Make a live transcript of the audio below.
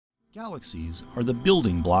Galaxies are the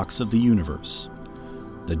building blocks of the universe.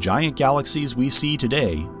 The giant galaxies we see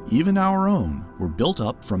today, even our own, were built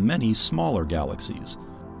up from many smaller galaxies.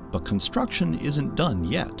 But construction isn't done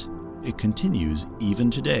yet. It continues even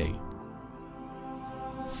today.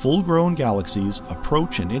 Full-grown galaxies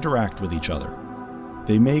approach and interact with each other.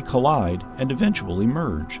 They may collide and eventually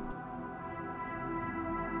merge.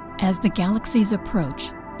 As the galaxies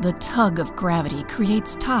approach, the tug of gravity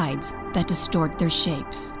creates tides that distort their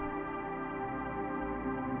shapes.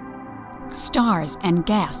 Stars and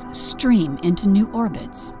gas stream into new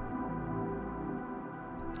orbits.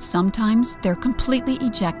 Sometimes they're completely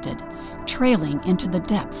ejected, trailing into the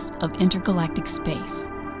depths of intergalactic space.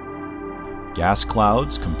 Gas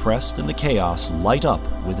clouds compressed in the chaos light up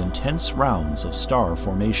with intense rounds of star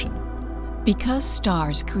formation. Because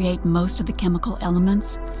stars create most of the chemical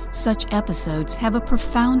elements, such episodes have a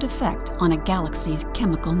profound effect on a galaxy's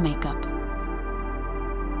chemical makeup.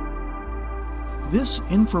 This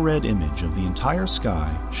infrared image of the entire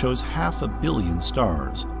sky shows 500 million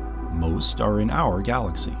stars. Most are in our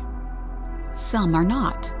galaxy. Some are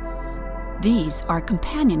not. These are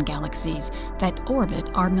companion galaxies that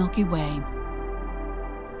orbit our Milky Way.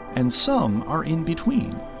 And some are in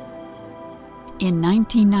between. In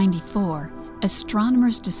 1994,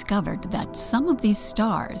 astronomers discovered that some of these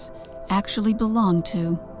stars actually belong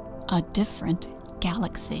to a different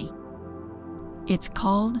galaxy. It's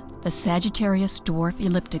called the Sagittarius Dwarf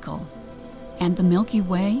Elliptical, and the Milky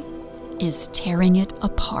Way is tearing it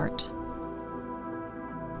apart.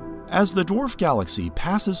 As the dwarf galaxy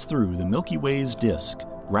passes through the Milky Way's disk,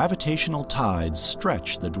 gravitational tides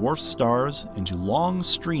stretch the dwarf stars into long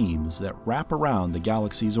streams that wrap around the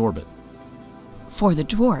galaxy's orbit. For the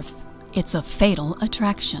dwarf, it's a fatal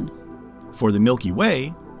attraction. For the Milky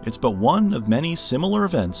Way, it's but one of many similar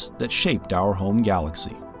events that shaped our home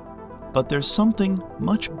galaxy. But there's something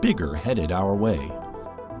much bigger headed our way.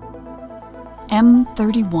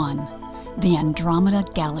 M31, the Andromeda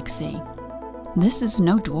Galaxy. This is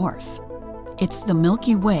no dwarf. It's the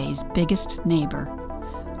Milky Way's biggest neighbor,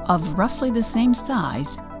 of roughly the same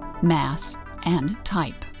size, mass, and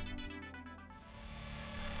type.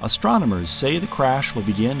 Astronomers say the crash will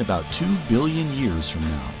begin about 2 billion years from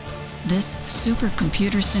now. This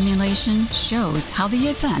supercomputer simulation shows how the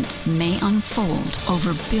event may unfold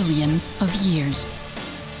over billions of years.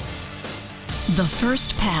 The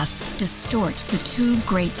first pass distorts the two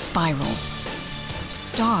great spirals.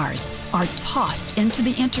 Stars are tossed into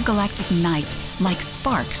the intergalactic night like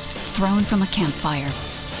sparks thrown from a campfire.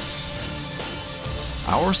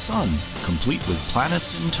 Our Sun, complete with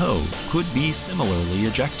planets in tow, could be similarly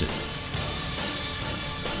ejected.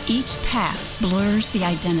 Each pass blurs the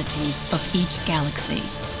identities of each galaxy.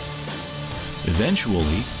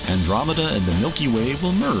 Eventually, Andromeda and the Milky Way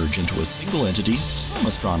will merge into a single entity some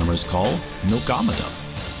astronomers call Milkomeda.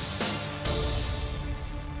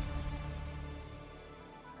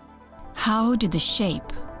 How did the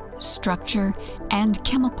shape, structure, and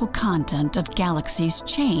chemical content of galaxies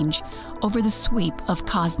change over the sweep of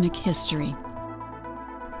cosmic history?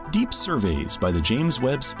 Deep surveys by the James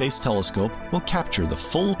Webb Space Telescope will capture the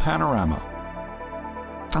full panorama.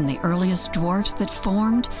 From the earliest dwarfs that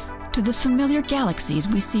formed to the familiar galaxies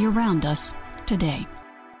we see around us today.